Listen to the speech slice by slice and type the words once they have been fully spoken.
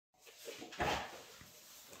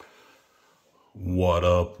What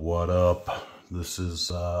up, what up? This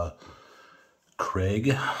is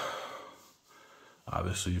Craig.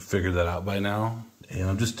 Obviously you figured that out by now. And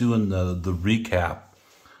I'm just doing the recap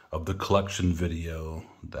of the collection video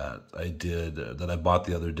that I did, that I bought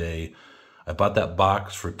the other day. I bought that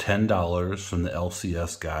box for $10 from the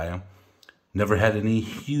LCS guy. Never had any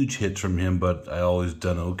huge hits from him, but I always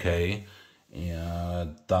done okay. And I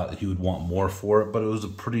thought he would want more for it, but it was a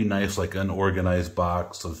pretty nice, like, unorganized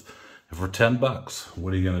box of, for 10 bucks,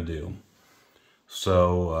 what are you gonna do?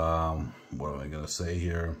 So, what am I gonna say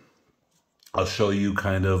here? I'll show you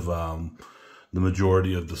kind of the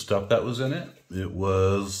majority of the stuff that was in it. It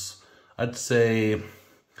was, I'd say,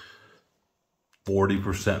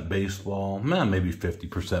 40% baseball, maybe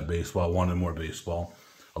 50% baseball. I wanted more baseball.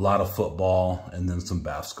 A lot of football, and then some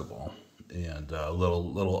basketball, and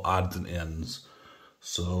little odds and ends.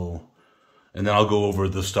 So, and then I'll go over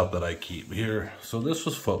the stuff that I keep here. So this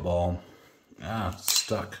was football. It's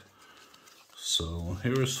stuck. So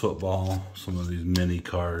here's football, some of these mini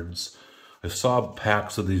cards. I saw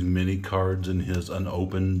packs of these mini cards in his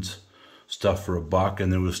unopened stuff for $1,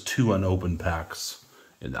 and there was 2 unopened packs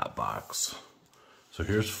in that box. So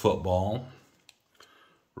here's football,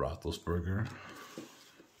 Roethlisberger.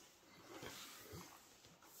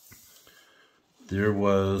 There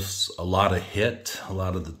was a lot of hit, a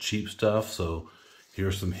lot of the cheap stuff. So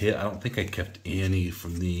here's some hit. I don't think I kept any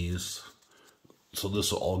from these. So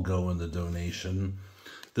this will all go in the donation.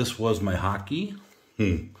 This was my hockey.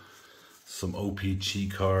 Some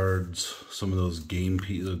OPG cards, some of those game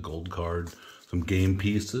pieces, gold card, some game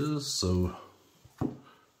pieces. So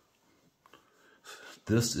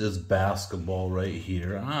this is basketball right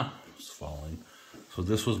here. It's falling. So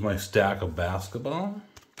this was my stack of basketball.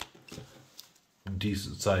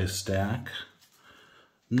 Decent sized stack.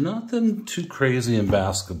 Nothing too crazy in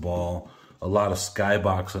basketball. A lot of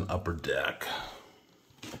Skybox and Upper Deck.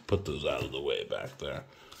 I'll put those out of the way back there.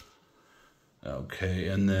 Okay,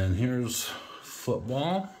 and then here's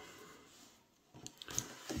football.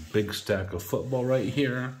 Big stack of football right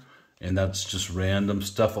here. And that's just random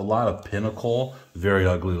stuff. A lot of Pinnacle. Very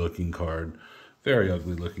ugly looking card. Very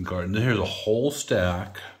ugly looking card. And then here's a whole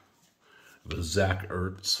stack of Zach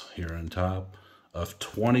Ertz here on top of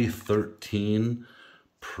 2013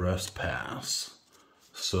 Press Pass.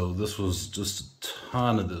 So this was just a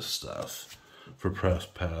ton of this stuff for Press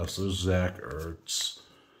Pass. There's Zach Ertz.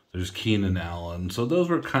 There's Keenan Allen. So those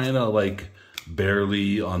were kind of like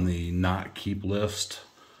barely on the not keep list.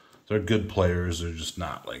 They're good players. They're just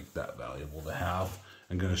not like that valuable to have.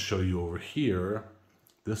 I'm going to show you over here.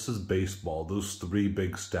 This is baseball. Those 3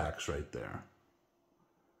 big stacks right there.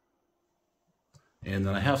 And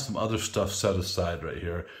then I have some other stuff set aside right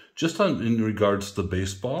here. Just in regards to the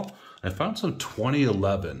baseball, I found some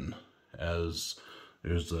 2011 as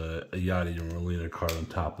there's a Yadi and Molina card on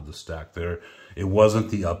top of the stack there. It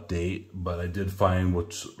wasn't the update, but I did find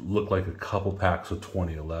what looked like a couple packs of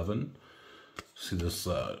 2011. See this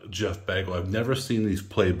Jeff Bagwell. I've never seen these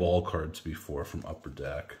play ball cards before from Upper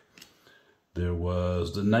Deck. There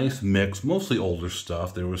was the nice mix, mostly older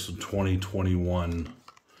stuff. There was some 2021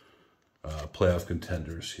 playoff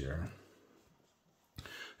contenders here.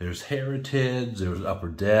 There's Heritage, there's Upper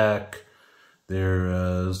Deck,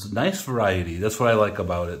 there's nice variety. That's what I like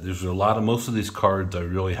about it. There's a lot of, most of these cards I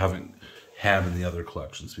really haven't had in the other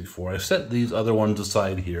collections before. I set these other ones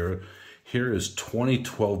aside here. Here is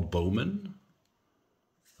 2012 Bowman.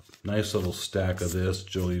 Nice little stack of this,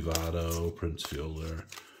 Joey Votto, Prince Fielder.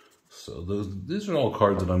 So these are all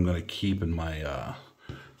cards that I'm going to keep in my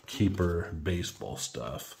keeper baseball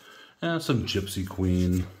stuff. And some Gypsy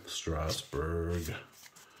Queen, Strasburg.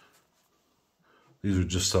 These are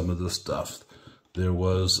just some of the stuff. There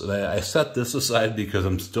was, I set this aside because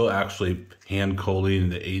I'm still actually hand collating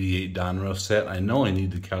the 88 Donruss set. I know I need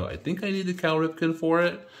the Cal, I think I need the Cal Ripken for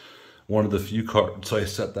it. One of the few cards, so I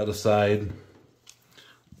set that aside.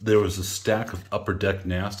 There was a stack of Upper Deck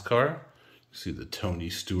NASCAR. You see the Tony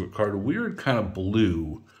Stewart card, a weird kind of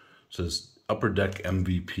blue. It says Upper Deck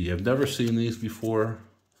MVP. I've never seen these before.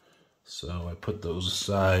 So I put those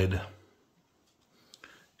aside.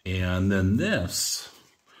 And then this,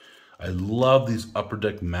 I love these Upper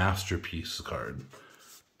Deck Masterpiece card.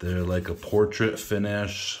 They're like a portrait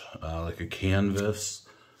finish, like a canvas.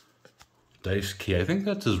 Dice Key, I think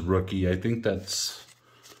that's his rookie. I think that's,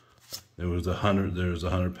 there's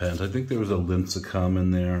 100 pens. I think there was a Lincecum in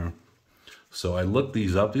there. So I looked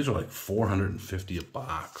these up. These are like $450 a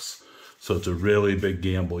box. So it's a really big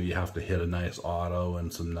gamble. You have to hit a nice auto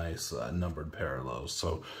and some nice numbered parallels.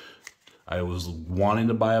 So I was wanting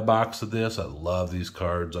to buy a box of this. I love these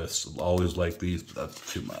cards. I always like these, but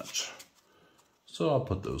that's too much. So I'll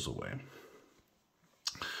put those away.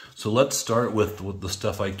 So let's start with the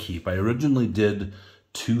stuff I keep. I originally did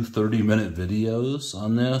 2 30-minute videos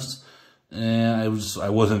on this, and I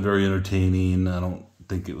wasn't very entertaining. I don't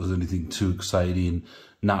think it was anything too exciting,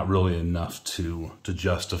 not really enough to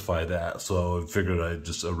justify that. So I figured I'd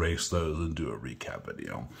just erase those and do a recap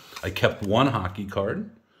video. I kept one hockey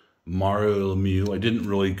card, Mario Lemieux. I didn't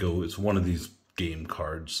really go, it's one of these game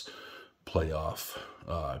cards, playoff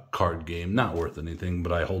card game, not worth anything,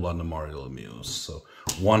 but I hold on to Mario Lemieux. So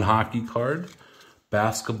one hockey card.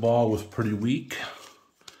 Basketball was pretty weak.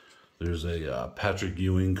 There's a Patrick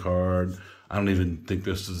Ewing card. I don't even think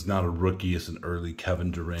this is not a rookie. It's an early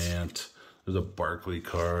Kevin Durant. There's a Barkley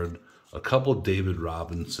card. A couple David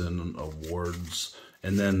Robinson awards.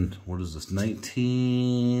 And then, what is this?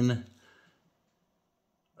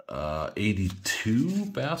 1982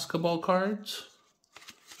 basketball cards.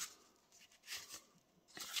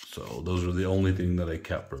 So those are the only thing that I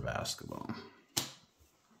kept for basketball.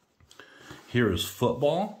 Here is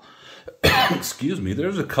football. Excuse me.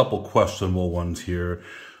 There's a couple questionable ones here.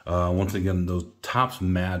 Once again, those Topps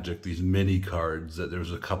Magic, these mini cards, that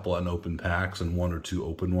there's a couple unopened packs and 1 or 2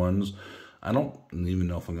 open ones. I don't even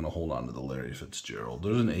know if I'm going to hold on to the Larry Fitzgerald.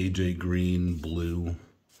 There's an AJ Green blue.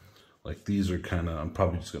 Like, these are kind of, I'm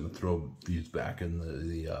probably just going to throw these back in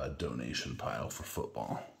the donation pile for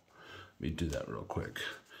football. Let me do that real quick.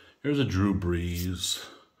 Here's a Drew Brees,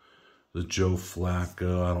 the Joe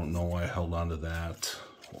Flacco. I don't know why I held on to that.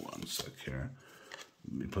 Hold on a sec here.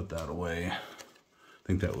 Let me put that away. I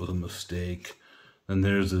think that was a mistake. Then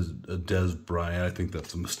there's a Dez Bryant. I think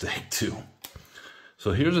that's a mistake too.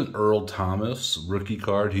 So here's an Earl Thomas rookie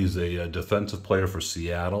card. He's a defensive player for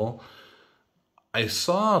Seattle. I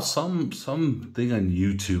saw something on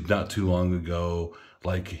YouTube not too long ago.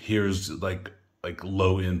 Like, here's like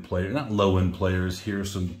low-end player, not low-end players.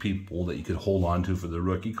 Here's some people that you could hold on to for the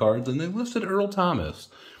rookie cards, and they listed Earl Thomas.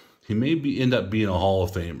 He may end up being a Hall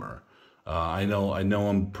of Famer. I know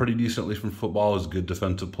him pretty decently from football. He's a good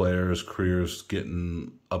defensive player. His career's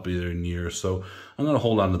getting up there in years, so I'm going to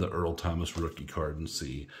hold on to the Earl Thomas rookie card and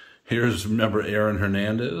see. Here's, remember Aaron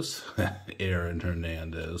Hernandez? Aaron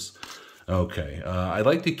Hernandez. Okay, I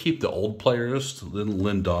like to keep the old players,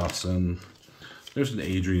 Lynn Dawson. There's an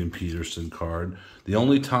Adrian Peterson card. The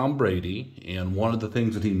only Tom Brady, and one of the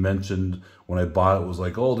things that he mentioned when I bought it was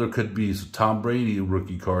like, oh, there could be some Tom Brady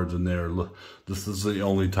rookie cards in there. Look, this is the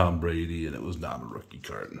only Tom Brady, and it was not a rookie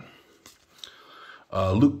card.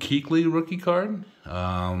 Luke Kuechly rookie card.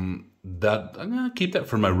 I'm going to keep that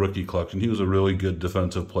for my rookie collection. He was a really good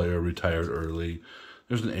defensive player, retired early.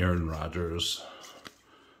 There's an Aaron Rodgers.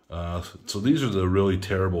 So these are the really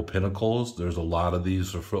terrible pinnacles. There's a lot of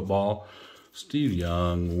these for football. Steve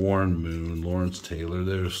Young, Warren Moon, Lawrence Taylor.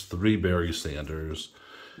 There's 3 Barry Sanders.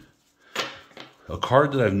 A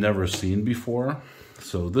card that I've never seen before.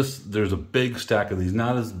 So there's a big stack of these.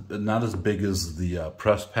 Not as big as the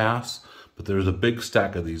press pass, but there's a big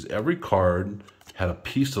stack of these. Every card had a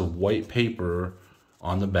piece of white paper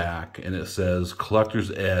on the back, and it says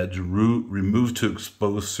Collector's Edge, remove to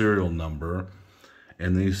expose serial number.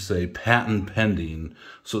 And they say patent pending.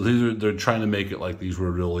 So they're trying to make it like these were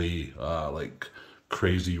really like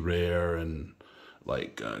crazy rare and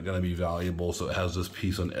like gonna be valuable. So it has this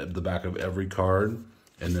piece on the back of every card,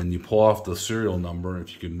 and then you pull off the serial number,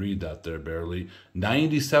 if you can read that there barely,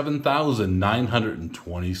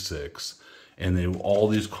 97,926, and all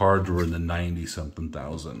these cards were in the 90-something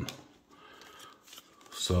thousand.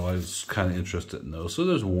 So I was kind of interested in those. So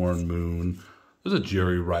there's Warren Moon. There's a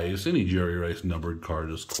Jerry Rice. Any Jerry Rice numbered card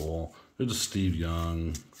is cool. There's a Steve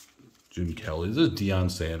Young, Jim Kelly. There's Deion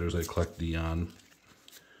Sanders. I collect Deion.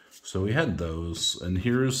 So we had those. And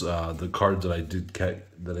here's the cards that I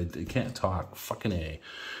can't talk. Fucking A.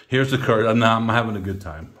 Here's the card. I'm having a good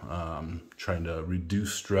time. Trying to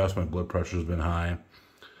reduce stress. My blood pressure's been high.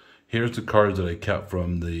 Here's the cards that I kept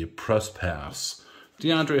from the press pass.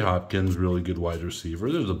 DeAndre Hopkins, really good wide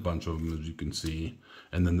receiver. There's a bunch of them, as you can see.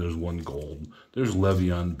 And then there's one gold. There's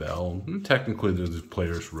Le'Veon Bell. And technically, there's the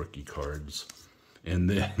players' rookie cards. And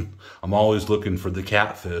then I'm always looking for the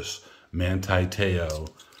catfish, Manti Te'o.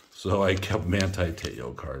 So I kept Manti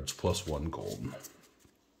Te'o cards plus 1 gold.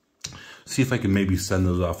 See if I can maybe send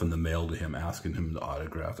those off in the mail to him, asking him to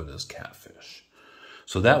autograph it as catfish.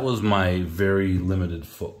 So that was my very limited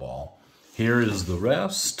football. Here is the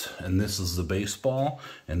rest, and this is the baseball,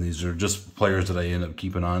 and these are just players that I end up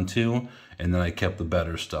keeping on to, and then I kept the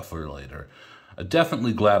better stuff for later. I'm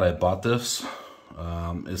definitely glad I bought this.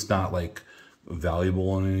 It's not like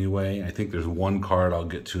valuable in any way. I think there's one card I'll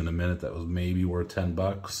get to in a minute that was maybe worth 10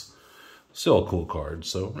 bucks. Still a cool card.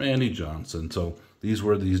 So Randy Johnson. So these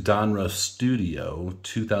were these Donruss Studio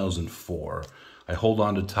 2004. I hold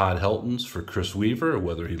on to Todd Helton's for Chris Weaver,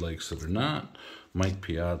 whether he likes it or not. Mike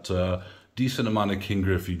Piazza, decent amount of King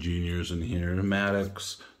Griffey Jr.'s in here.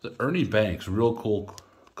 Maddox, the Ernie Banks, real cool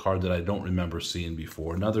card that I don't remember seeing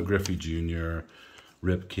before. Another Griffey Jr.,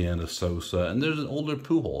 Ripken, a Sosa, and there's an older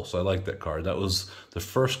Pujols. I like that card. That was the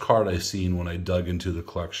first card I seen when I dug into the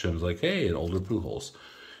collection. I was like, hey, an older Pujols.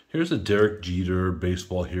 Here's a Derek Jeter,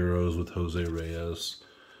 Baseball Heroes with Jose Reyes.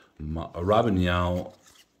 Robin Yount.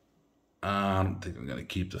 I don't think I'm going to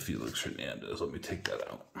keep the Felix Hernandez. Let me take that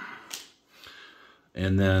out.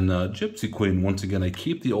 And then Gypsy Queen. Once again, I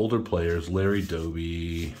keep the older players. Larry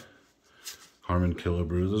Doby, Harmon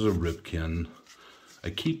Killebrew. There's a Ripken.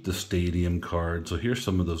 I keep the stadium card. So here's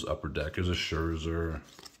some of those upper deckers. A Scherzer,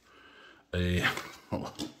 a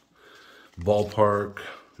Ballpark,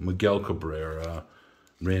 Miguel Cabrera.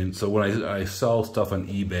 So when I sell stuff on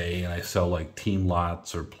eBay and I sell like team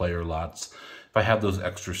lots or player lots, if I have those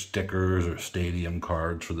extra stickers or stadium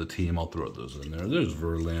cards for the team, I'll throw those in there. There's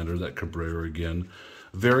Verlander, that Cabrera again.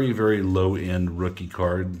 Very, very low-end rookie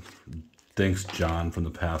card. Thanks, John, from the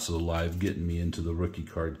Past of the Live, getting me into the rookie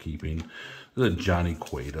card keeping. There's a Johnny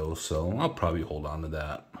Cueto, so I'll probably hold on to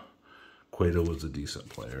that. Cueto was a decent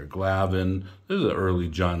player. Glavine, there's an early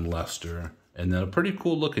John Lester. And then a pretty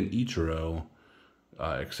cool-looking Ichiro,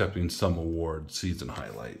 accepting some award, season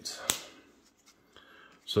highlights.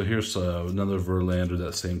 So here's another Verlander,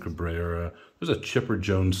 that same Cabrera. There's a Chipper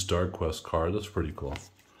Jones StarQuest card. That's pretty cool.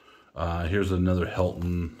 Here's another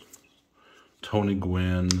Helton, Tony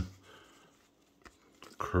Gwynn,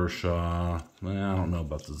 Kershaw. I don't know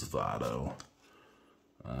about this Votto.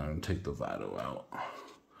 I'm going to take the Votto out.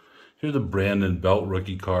 Here's a Brandon Belt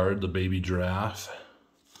rookie card, the Baby Giraffe.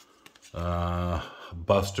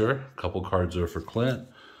 Buster, a couple cards there for Clint.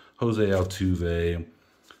 Jose Altuve.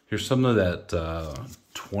 Here's some of that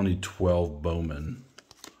 2012 Bowman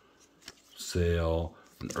sale.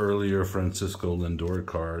 An earlier Francisco Lindor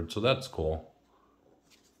card, so that's cool.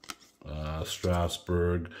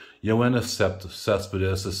 Strasburg. Yoenis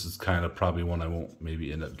Cespedes. This is kind of probably one I won't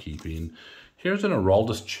maybe end up keeping. Here's an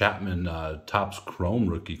Aroldis Chapman Topps Chrome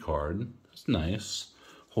rookie card. That's nice.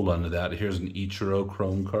 Hold on to that. Here's an Ichiro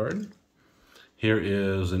Chrome card. Here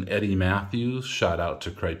is an Eddie Matthews. Shout out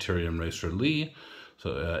to Criterium Racer Lee.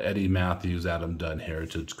 So Eddie Matthews, Adam Dunn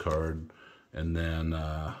Heritage card. And then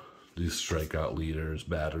these strikeout leaders,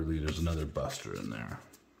 batter leaders, another Buster in there.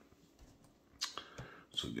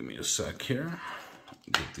 So give me a sec here.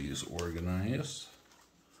 Get these organized.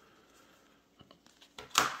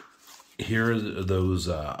 Here are those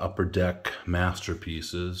upper deck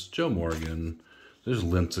masterpieces. Joe Morgan. There's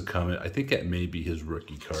Lincecum. I think that may be his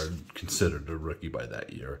rookie card, considered a rookie by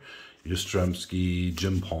that year. Yastrzemski,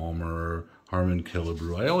 Jim Palmer, Harmon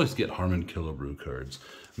Killebrew. I always get Harmon Killebrew cards.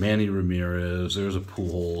 Manny Ramirez. There's a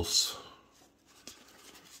Pujols.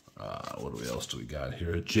 What else do we got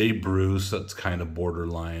here? Jay Bruce. That's kind of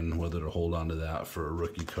borderline whether to hold on to that for a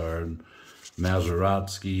rookie card.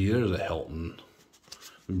 Mazeroski. There's a Helton.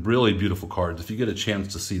 Really beautiful cards. If you get a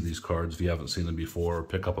chance to see these cards, if you haven't seen them before, or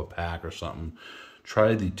pick up a pack or something,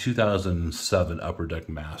 try the 2007 Upper Deck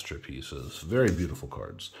Masterpieces. Very beautiful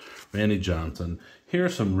cards. Randy Johnson. Here are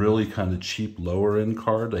some really kind of cheap lower end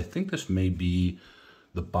cards. I think this may be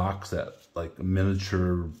the box that, like,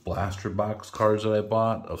 miniature blaster box cards that I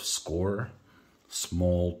bought of Score.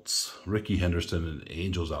 Smoltz. Ricky Henderson in an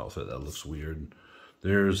Angels outfit. That looks weird.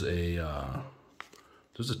 There's a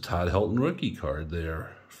Todd Helton rookie card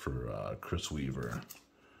there for Chris Weaver.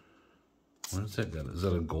 What is that got? Is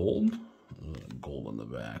that a gold? Gold on the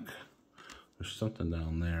back. There's something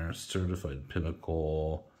down there. Certified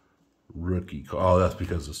Pinnacle rookie card. Oh, that's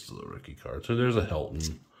because it's the rookie card. So there's a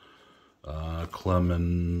Helton.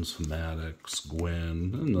 Clemens, Maddox,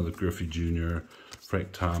 Gwynn, another Griffey Jr.,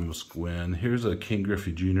 Frank Thomas, Gwynn. Here's a King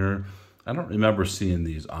Griffey Jr. I don't remember seeing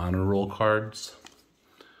these honor roll cards.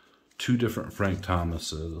 Two different Frank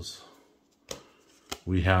Thomases.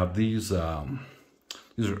 We have these are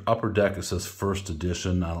Upper Deck. It says first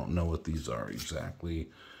edition. I don't know what these are exactly.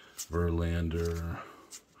 Verlander.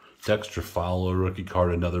 Dexter Fowler rookie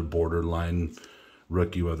card. Another borderline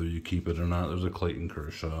rookie, whether you keep it or not. There's a Clayton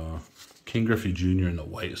Kershaw. King Griffey Jr. in the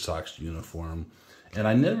White Sox uniform. And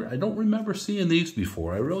I don't remember seeing these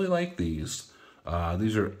before. I really like these.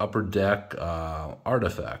 These are Upper Deck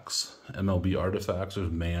artifacts, MLB artifacts.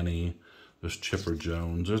 There's Manny, there's Chipper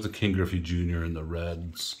Jones, there's the King Griffey Jr. in the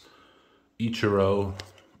Reds, Ichiro,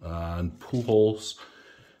 and Pujols.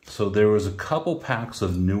 So there was a couple packs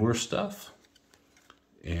of newer stuff,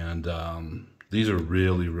 and These are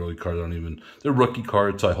really, really cards. They're rookie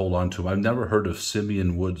cards, so I hold on to them. I've never heard of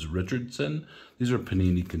Simeon Woods Richardson. These are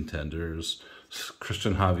Panini contenders.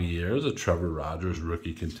 Christian Javier is a Trevor Rogers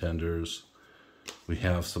rookie contenders. We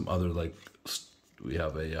have some other, like, we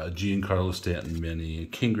have a Giancarlo Stanton mini,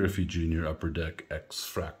 King Griffey Jr. Upper Deck X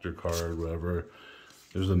Fractor card, whatever.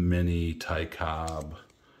 There's a mini Ty Cobb.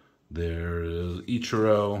 There is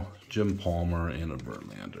Ichiro, Jim Palmer, and a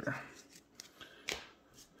Verlander.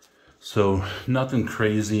 So nothing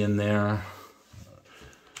crazy in there.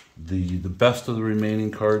 The best of the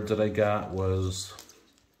remaining cards that I got was,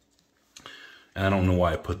 and I don't know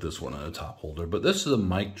why I put this one in a top holder, but this is a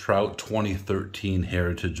Mike Trout 2013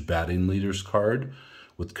 Heritage Batting Leaders card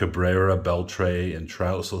with Cabrera, Beltre, and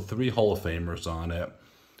Trout. So 3 Hall of Famers on it.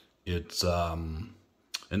 It's an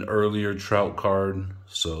earlier Trout card,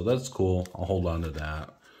 so that's cool. I'll hold on to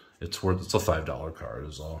that. It's a $5 card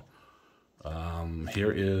is all.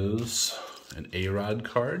 Here is an A-Rod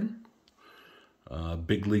card.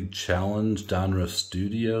 Big League Challenge Donruss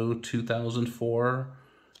Studio 2004.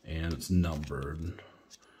 And it's numbered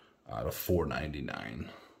out of $4.99.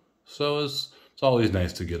 So it's always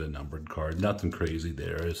nice to get a numbered card. Nothing crazy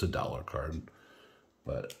there. It's a $1 card.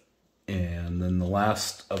 And then the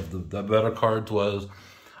last of the better cards was,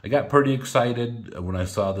 I got pretty excited when I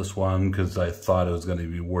saw this one because I thought it was going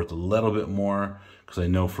to be worth a little bit more, because I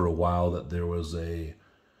know for a while that there was a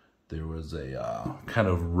kind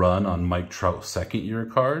of run on Mike Trout second-year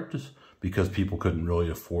cards because people couldn't really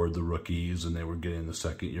afford the rookies and they were getting the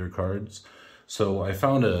second-year cards. So I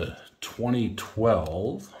found a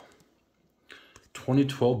 2012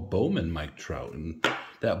 Bowman Mike Trout, and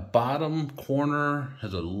that bottom corner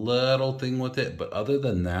has a little thing with it, but other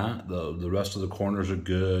than that, the rest of the corners are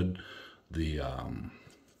good.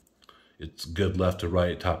 It's good left to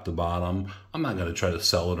right, top to bottom. I'm not going to try to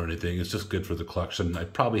sell it or anything. It's just good for the collection. I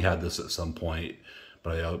probably had this at some point,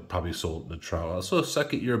 but I probably sold the Trout. So a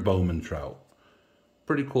second-year Bowman Trout.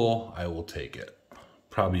 Pretty cool. I will take it.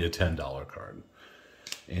 Probably a $10 card.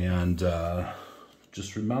 And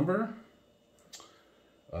just remember,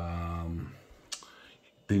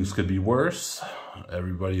 things could be worse.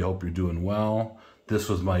 Everybody, hope you're doing well. This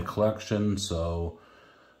was my collection, so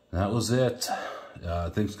that was it.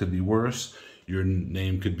 Things could be worse. Your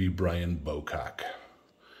name could be Brian Bocock.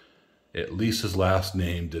 At least his last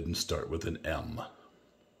name didn't start with an M.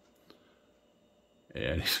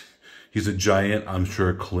 And he's a giant. I'm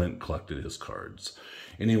sure Clint collected his cards.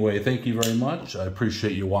 Anyway, thank you very much. I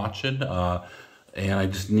appreciate you watching. And I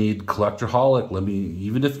just need Collectorholic.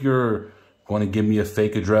 Even if you're going to give me a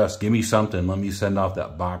fake address, give me something. Let me send off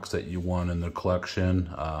that box that you want in the collection.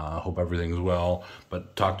 Hope everything's well.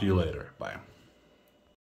 But talk to you later. Bye.